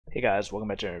Hey guys, welcome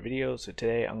back to another video. So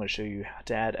today I'm going to show you how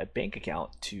to add a bank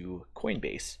account to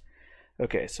Coinbase.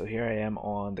 Okay, so here I am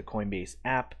on the Coinbase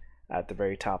app. At the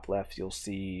very top left, you'll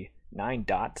see 9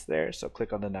 dots there. So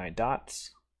click on the 9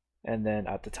 dots. And then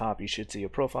at the top, you should see a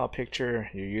profile picture,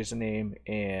 your username,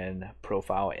 and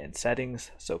profile and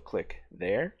settings. So click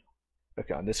there.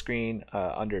 Okay, on this screen,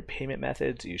 under payment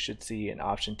methods, you should see an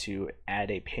option to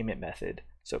add a payment method.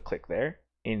 So click there.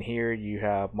 In here, you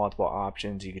have multiple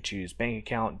options. You could choose bank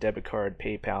account, debit card,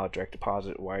 PayPal, direct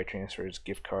deposit, wire transfers,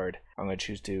 gift card. I'm going to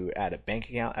choose to add a bank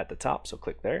account at the top, so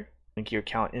click there. Link your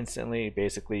account instantly.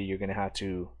 Basically, you're going to have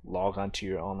to log onto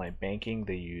your online banking.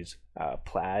 They use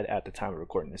Plaid at the time of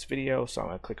recording this video, so I'm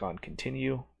going to click on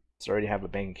continue. So I already have a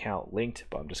bank account linked,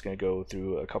 but I'm just going to go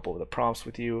through a couple of the prompts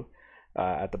with you.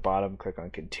 At the bottom, click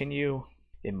on continue.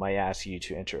 It might ask you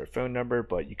to enter a phone number,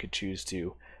 but you could choose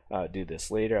to do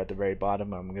this later. At the very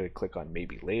bottom, I'm going to click on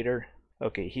maybe later.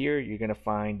 Okay, here you're going to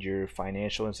find your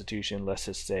financial institution. Let's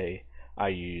just say I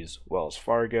use Wells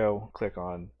Fargo. Click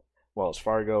on Wells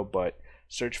Fargo, but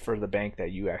search for the bank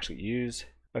that you actually use.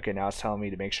 Okay, now it's telling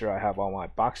me to make sure I have all my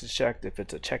boxes checked if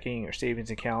it's a checking or savings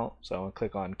account. So I'm going to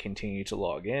click on continue to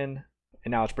log in.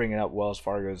 And now it's bringing up Wells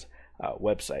Fargo's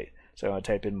website. So I'm going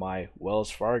to type in my Wells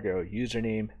Fargo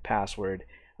username, password.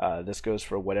 This goes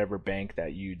for whatever bank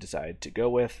that you decide to go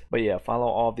with. But yeah, follow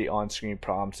all of the on-screen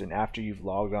prompts, and after you've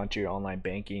logged onto your online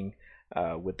banking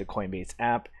with the Coinbase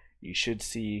app, you should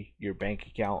see your bank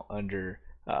account under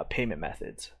payment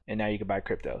methods. And now you can buy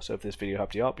crypto. So if this video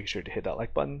helped you out, be sure to hit that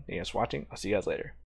like button. Thanks for watching. I'll see you guys later.